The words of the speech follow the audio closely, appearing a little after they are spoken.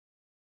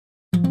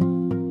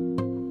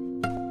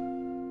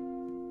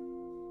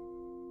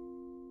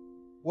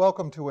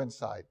Welcome to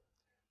Insight.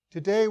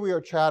 Today we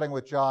are chatting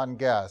with John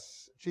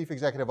Guess, Chief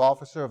Executive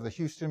Officer of the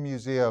Houston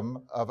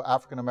Museum of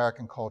African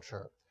American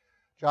Culture.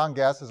 John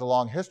Guess has a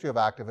long history of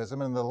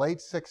activism, and in the late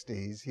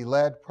 60s he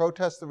led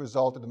protests that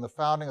resulted in the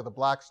founding of the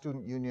Black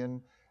Student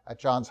Union at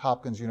Johns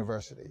Hopkins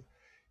University.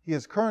 He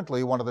is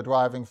currently one of the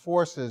driving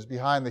forces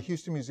behind the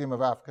Houston Museum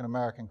of African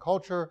American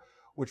Culture,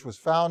 which was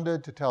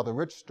founded to tell the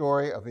rich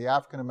story of the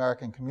African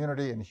American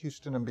community in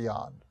Houston and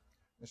beyond.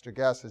 Mr.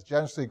 Guess has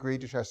generously agreed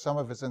to share some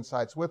of his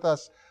insights with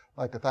us.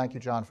 I'd like to thank you,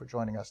 John, for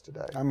joining us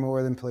today. I'm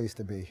more than pleased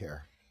to be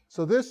here.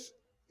 So this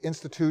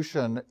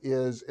institution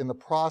is in the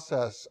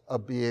process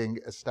of being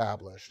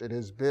established. It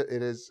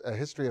is a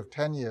history of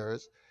 10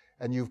 years,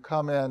 and you've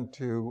come in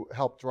to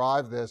help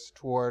drive this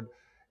toward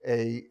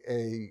a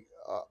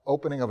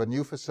opening of a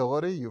new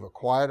facility. You've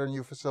acquired a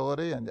new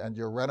facility, and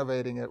you're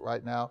renovating it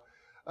right now.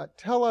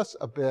 Tell us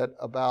a bit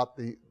about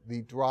the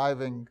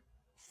driving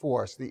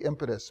force, the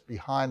impetus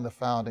behind the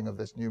founding of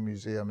this new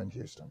museum in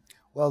Houston.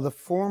 Well, the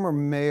former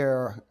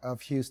mayor of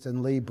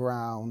Houston, Lee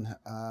Brown,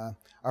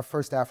 our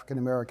first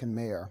African-American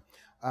mayor,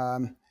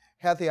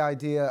 had the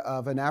idea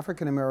of an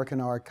African-American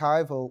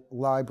archival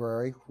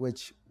library,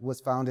 which was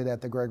founded at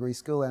the Gregory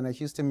School, and a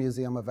Houston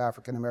Museum of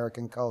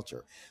African-American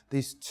Culture.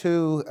 These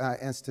two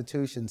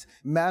institutions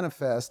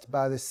manifest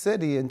by the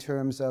city in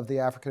terms of the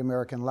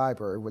African-American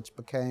library, which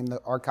became the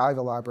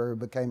archival library,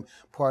 became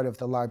part of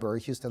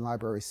the Houston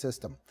library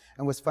system,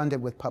 and was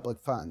funded with public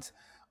funds.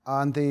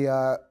 On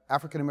the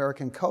African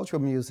American Cultural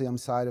Museum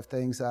side of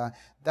things,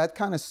 that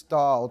kind of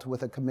stalled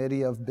with a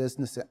committee of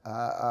business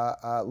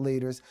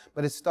leaders,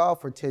 but it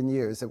stalled for 10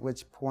 years, at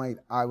which point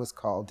I was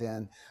called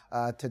in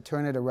to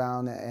turn it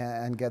around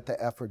and get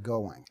the effort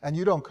going. And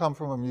you don't come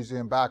from a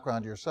museum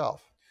background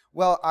yourself.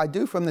 Well, I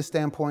do from the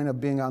standpoint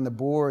of being on the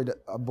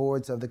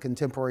boards of the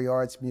Contemporary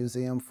Arts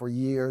Museum for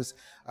years.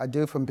 I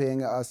do from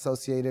being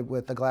associated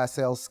with the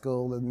Glassell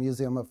School, the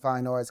Museum of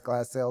Fine Arts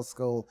Glassell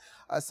School.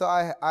 So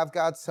I've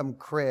got some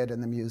cred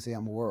in the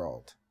museum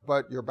world.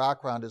 But your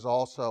background is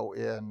also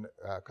in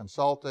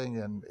consulting,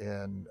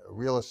 in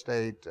real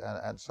estate,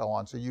 and so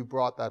on. So you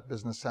brought that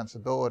business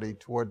sensibility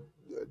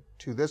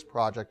to this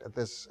project at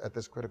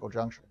this critical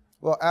juncture.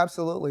 Well,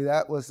 absolutely.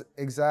 That was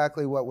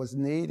exactly what was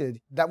needed.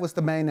 That was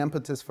the main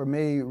impetus for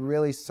me,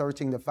 really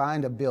searching to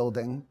find a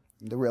building,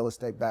 the real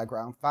estate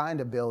background, find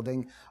a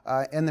building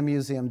in the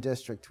museum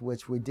district,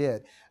 which we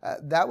did.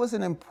 That was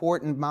an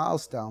important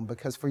milestone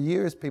because for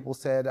years people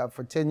said,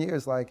 for 10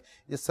 years, like,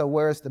 so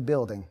where's the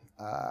building?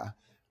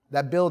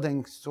 That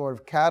building sort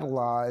of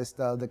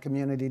catalyzed the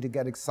community to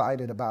get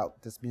excited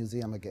about this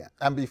museum again.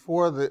 And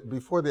before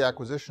the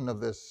acquisition of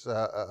this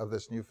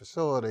new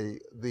facility,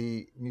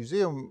 the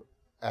museum,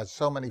 as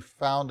so many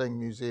founding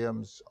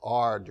museums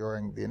are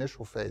during the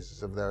initial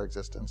phases of their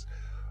existence,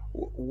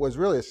 was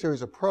really a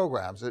series of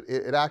programs.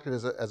 It acted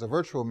as a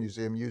virtual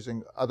museum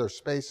using other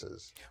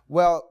spaces.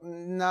 Well,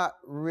 not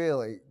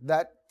really.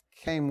 That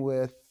came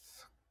with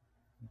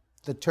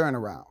the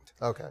turnaround.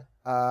 Okay.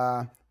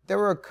 There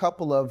were a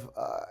couple of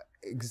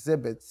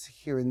exhibits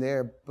here and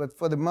there, but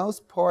for the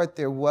most part,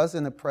 there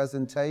wasn't a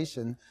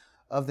presentation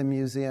of the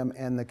museum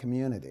and the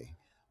community.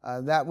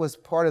 That was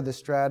part of the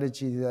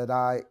strategy that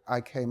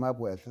I came up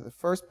with. The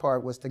first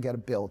part was to get a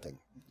building.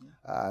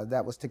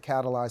 That was to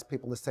catalyze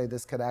people to say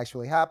this could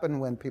actually happen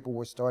when people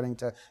were starting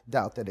to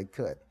doubt that it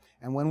could.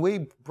 And when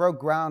we broke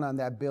ground on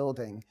that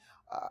building,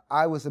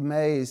 I was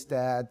amazed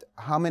at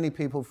how many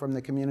people from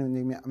the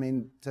community,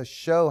 to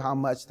show how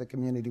much the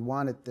community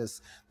wanted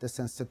this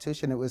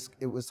institution, it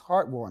was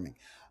heartwarming.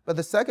 But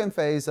the second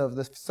phase of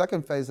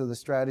the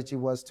strategy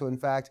was to, in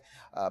fact,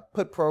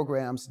 put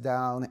programs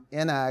down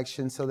in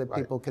action so that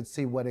people could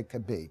see what it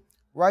could be.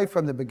 Right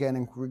from the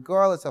beginning,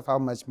 regardless of how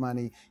much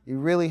money, you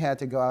really had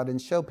to go out and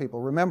show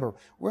people. Remember,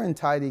 we're in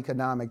tight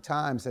economic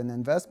times, and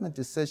investment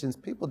decisions,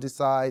 people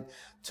decide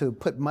to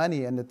put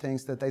money into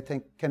things that they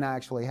think can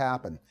actually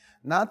happen.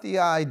 Not the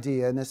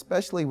idea, and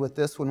especially with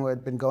this one where it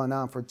had been going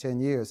on for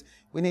 10 years,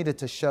 we needed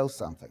to show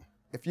something.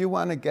 If you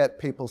want to get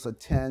people's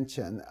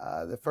attention,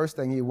 the first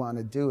thing you want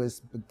to do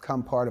is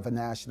become part of a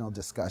national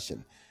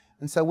discussion.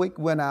 And so we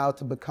went out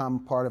to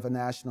become part of a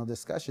national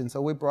discussion.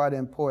 So we brought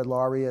in Poet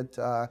Laureate,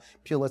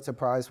 Pulitzer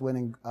Prize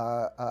winning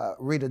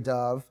Rita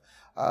Dove.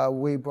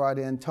 We brought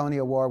in Tony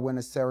Award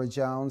winner Sarah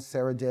Jones.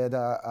 Sarah did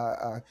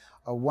a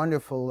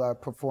wonderful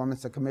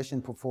performance, a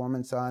commissioned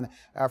performance on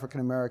African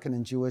American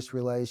and Jewish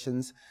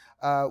relations.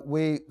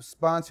 We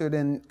sponsored,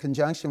 in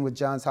conjunction with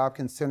Johns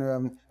Hopkins Center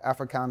of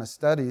Africana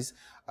Studies,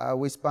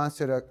 we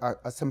sponsored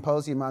a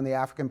symposium on the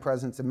African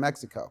presence in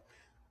Mexico.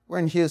 We're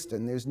in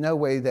Houston. There's no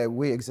way that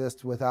we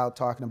exist without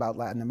talking about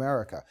Latin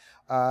America.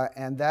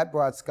 And that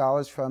brought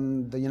scholars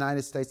from the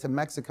United States and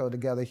Mexico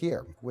together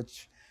here,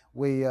 which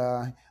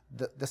the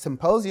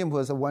symposium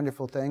was a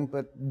wonderful thing,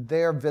 but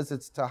their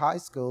visits to high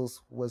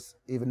schools was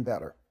even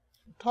better.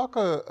 Talk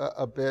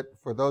a bit,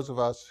 for those of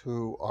us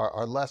who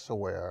are less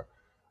aware,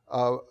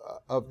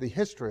 of the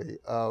history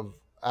of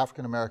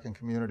African American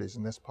communities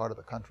in this part of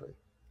the country.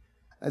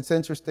 It's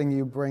interesting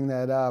you bring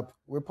that up.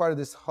 We're part of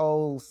this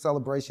whole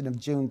celebration of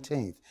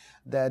Juneteenth,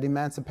 that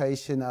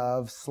emancipation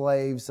of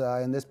slaves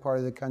in this part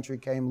of the country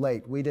came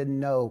late. We didn't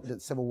know that the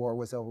Civil War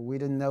was over. We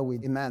didn't know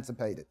we'd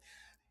emancipated.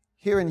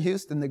 Here in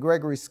Houston, the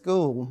Gregory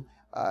School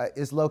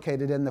is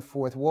located in the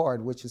 4th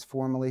Ward, which is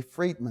formerly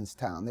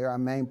Freedmanstown. They're our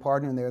main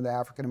partner, and they're the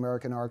African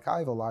American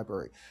Archival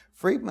Library.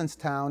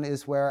 Freedmanstown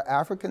is where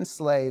African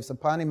slaves,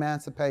 upon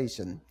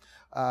emancipation,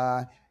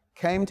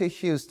 came to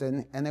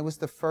Houston, and it was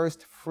the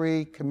first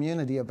free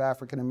community of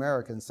African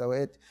Americans. So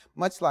it,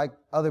 much like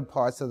other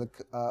parts of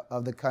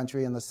the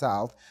country in the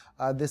South,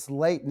 this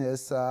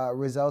lateness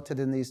resulted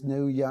in these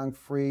new, young,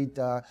 freed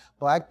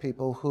black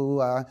people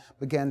who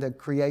began to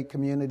create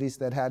communities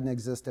that hadn't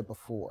existed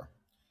before.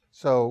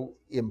 So,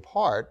 in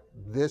part,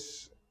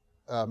 this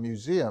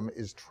museum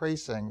is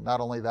tracing not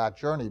only that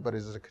journey, but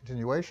is a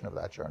continuation of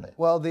that journey.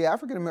 Well, the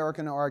African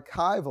American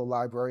Archival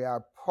Library,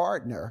 our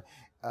partner,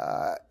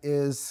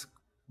 is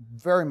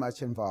very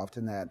much involved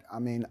in that. I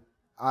mean,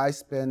 I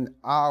spend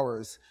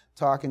hours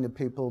talking to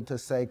people to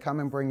say, come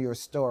and bring your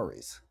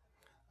stories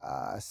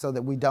so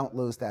that we don't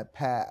lose that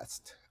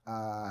past.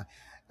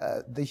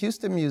 The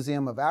Houston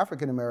Museum of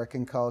African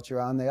American Culture,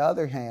 on the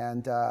other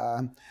hand,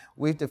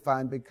 we've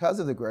defined, because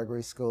of the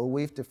Gregory School,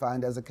 we've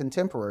defined as a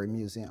contemporary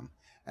museum.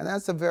 And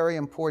that's a very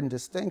important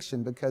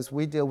distinction because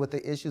we deal with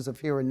the issues of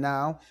here and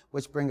now,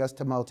 which bring us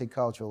to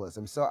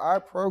multiculturalism. So our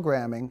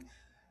programming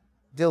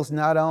deals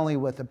not only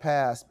with the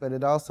past, but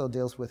it also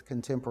deals with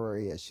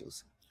contemporary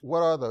issues. What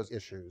are those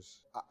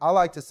issues? I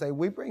like to say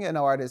we bring in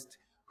artists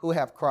who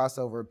have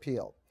crossover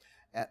appeal.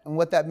 And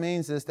what that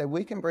means is that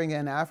we can bring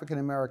in African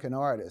American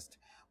artists,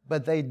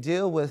 but they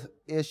deal with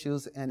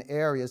issues and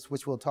areas,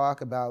 which we'll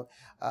talk about,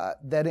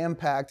 that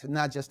impact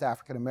not just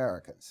African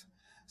Americans.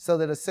 So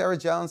that a Sarah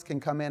Jones can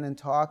come in and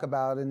talk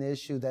about an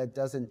issue that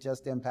doesn't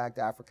just impact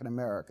African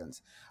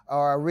Americans.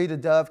 Or Rita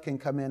Dove can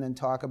come in and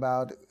talk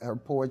about her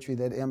poetry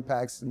that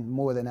impacts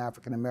more than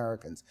African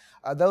Americans.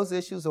 Those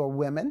issues are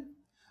women.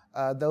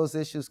 Those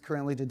issues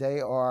currently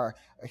today are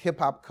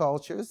hip-hop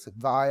cultures,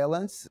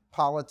 violence,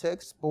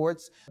 politics,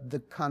 sports, the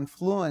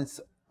confluence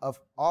of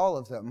all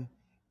of them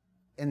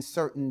in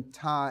certain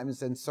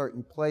times and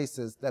certain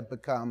places that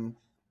become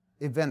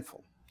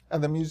eventful.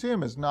 And the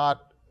museum is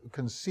not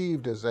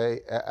conceived as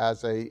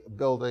a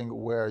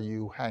building where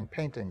you hang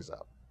paintings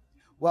up.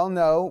 Well,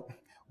 no,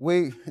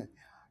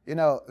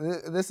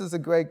 this is a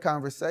great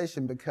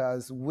conversation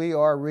because we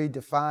are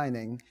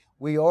redefining.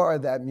 We are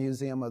that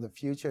museum of the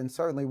future, and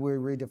certainly we're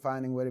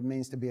redefining what it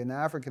means to be an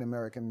African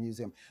American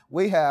museum.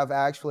 We have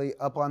actually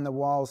up on the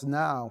walls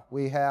now.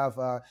 We have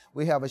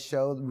a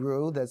show,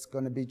 Rue, that's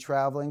going to be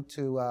traveling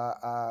to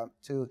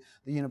the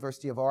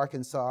University of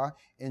Arkansas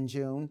in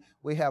June.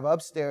 We have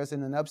upstairs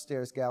in an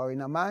upstairs gallery.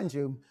 Now, mind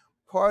you,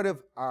 part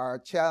of our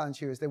challenge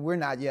here is that we're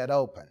not yet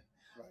open.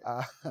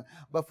 Right.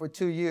 But for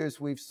 2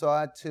 years, we've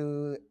sought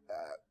to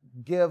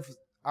give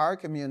our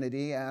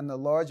community and the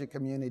larger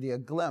community a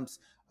glimpse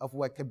of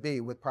what could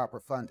be with proper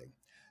funding.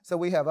 So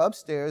we have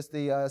upstairs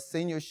the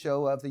senior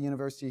show of the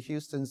University of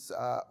Houston's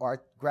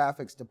art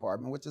graphics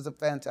department, which is a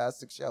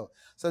fantastic show.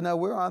 So now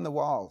we're on the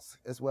walls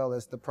as well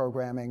as the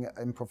programming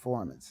and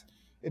performance.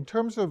 In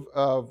terms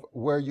of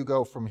where you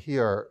go from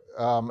here,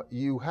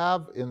 you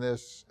have in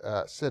this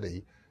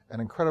city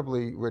an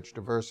incredibly rich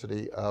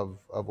diversity of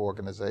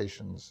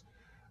organizations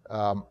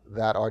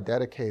that are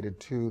dedicated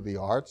to the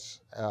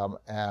arts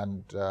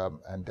and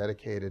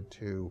dedicated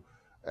to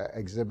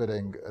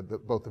exhibiting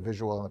both the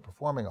visual and the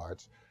performing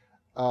arts.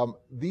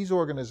 These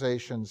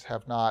organizations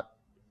have not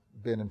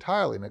been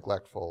entirely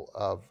neglectful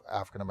of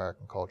African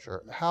American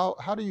culture.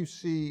 How do you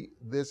see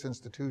this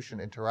institution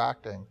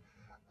interacting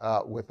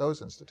with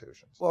those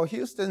institutions? Well,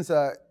 Houston's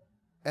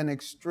an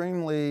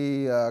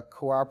extremely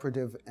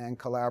cooperative and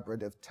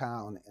collaborative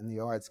town in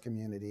the arts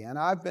community, and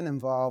I've been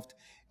involved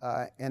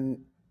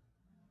in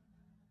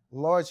a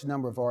large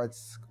number of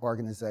arts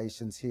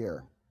organizations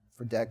here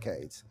for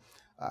decades.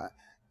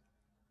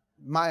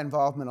 My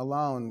involvement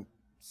alone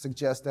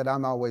suggests that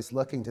I'm always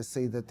looking to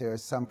see that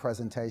there's some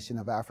presentation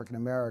of African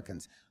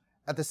Americans.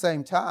 At the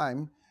same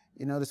time,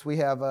 you notice we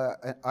have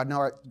an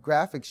art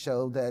graphic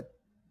show that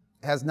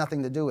has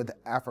nothing to do with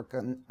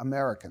African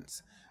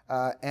Americans,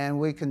 and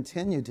we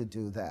continue to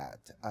do that.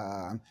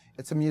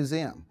 It's a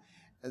museum.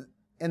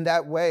 In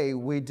that way,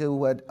 we do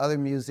what other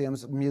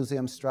museums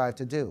strive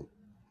to do.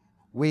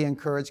 We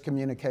encourage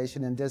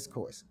communication and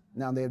discourse.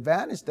 Now, the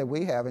advantage that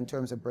we have in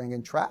terms of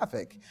bringing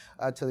traffic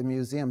to the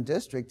museum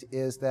district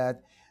is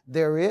that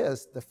there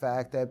is the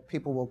fact that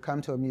people will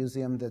come to a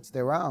museum that's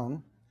their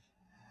own.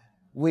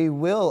 We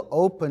will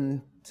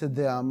open to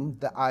them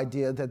the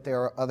idea that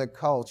there are other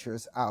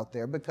cultures out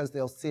there because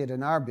they'll see it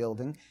in our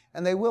building,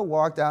 and they will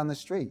walk down the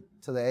street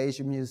to the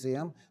Asian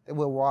Museum, they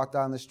will walk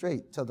down the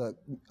street to the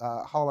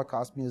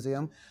Holocaust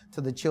Museum,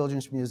 to the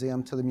Children's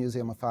Museum, to the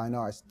Museum of Fine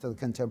Arts, to the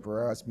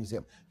Contemporary Arts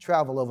Museum,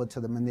 travel over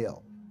to the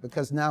Menil,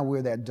 because now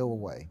we're that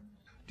doorway.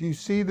 Do you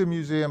see the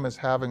museum as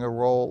having a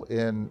role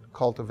in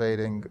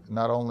cultivating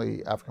not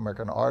only African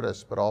American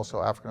artists, but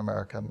also African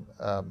American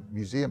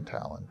museum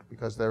talent?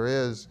 Because there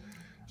is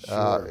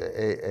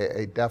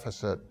a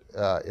deficit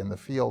in the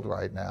field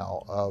right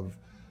now of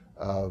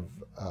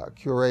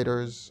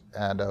curators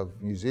and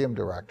of museum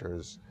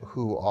directors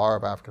who are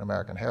of African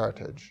American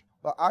heritage.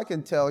 Well, I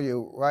can tell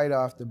you right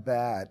off the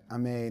bat, I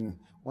mean,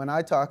 when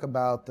I talk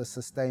about the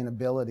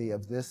sustainability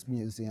of this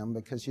museum,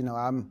 because, you know,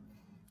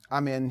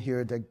 I'm in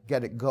here to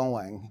get it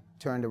going,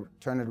 turn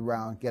it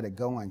around, get it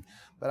going.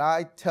 But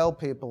I tell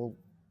people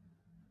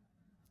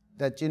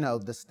that, you know,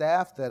 the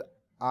staff that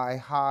I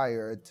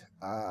hired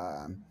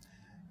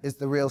is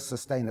the real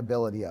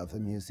sustainability of the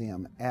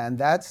museum. And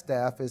that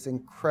staff is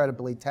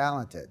incredibly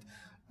talented.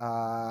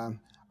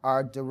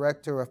 Our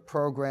director of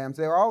programs,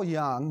 they're all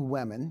young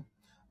women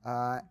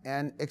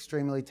and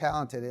extremely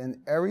talented. And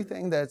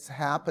everything that's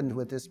happened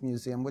with this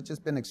museum, which has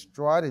been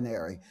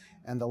extraordinary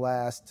in the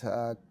last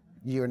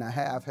year and a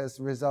half, has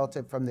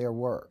resulted from their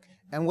work.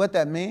 And what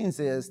that means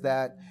is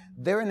that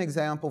they're an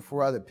example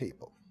for other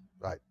people.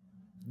 Right.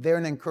 They're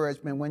an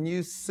encouragement. When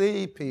you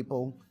see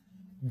people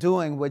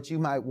doing what you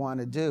might want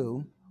to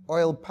do, or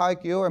it'll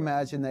pique your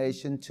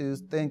imagination to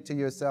think to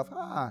yourself,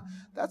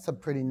 that's a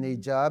pretty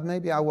neat job.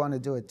 Maybe I want to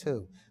do it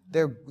too.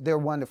 They're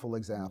wonderful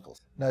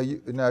examples. Now,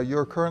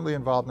 you're currently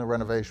involved in a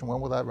renovation. When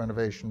will that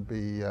renovation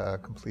be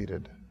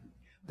completed?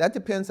 That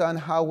depends on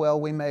how well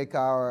we make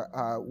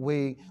our,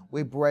 we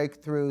break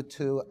through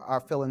to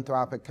our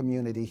philanthropic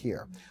community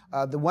here.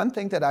 The one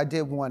thing that I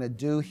did want to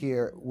do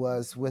here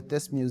was with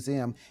this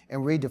museum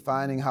and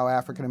redefining how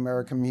African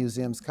American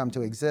museums come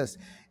to exist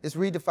is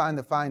redefine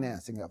the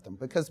financing of them.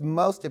 Because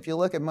if you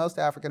look at most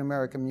African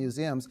American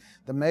museums,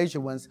 the major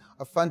ones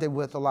are funded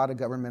with a lot of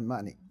government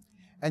money.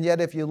 And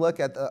yet if you look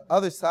at the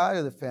other side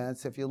of the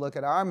fence, if you look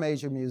at our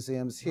major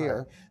museums here,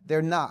 right,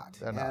 they're not.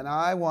 And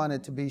I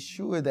wanted to be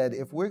sure that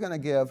if I'm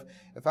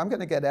going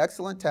to get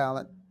excellent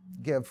talent,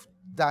 give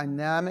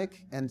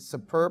dynamic and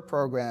superb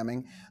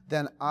programming,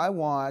 then I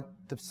want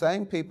the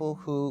same people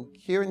who,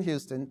 here in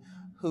Houston,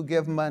 who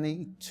give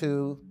money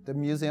to the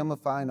Museum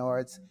of Fine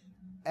Arts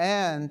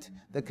and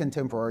the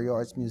Contemporary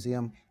Arts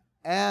Museum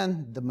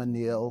and the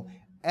Menil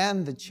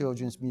and the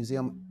Children's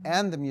Museum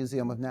and the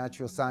Museum of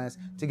Natural Science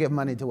to give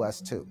money to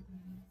us too.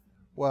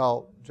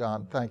 Well,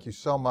 John, thank you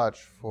so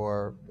much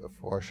for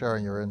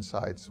sharing your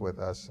insights with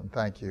us, and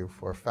thank you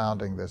for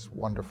founding this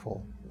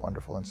wonderful,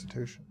 wonderful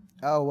institution.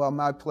 Oh, well,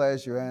 my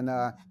pleasure. And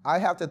I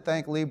have to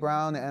thank Lee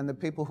Brown and the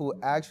people who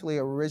actually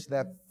arranged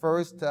that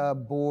first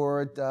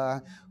board,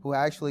 who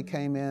actually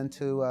came in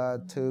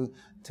to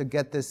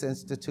get this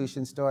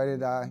institution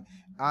started.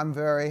 I'm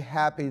very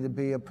happy to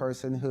be a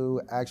person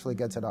who actually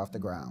gets it off the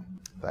ground.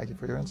 Thank you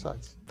for your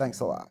insights. Thanks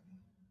a lot.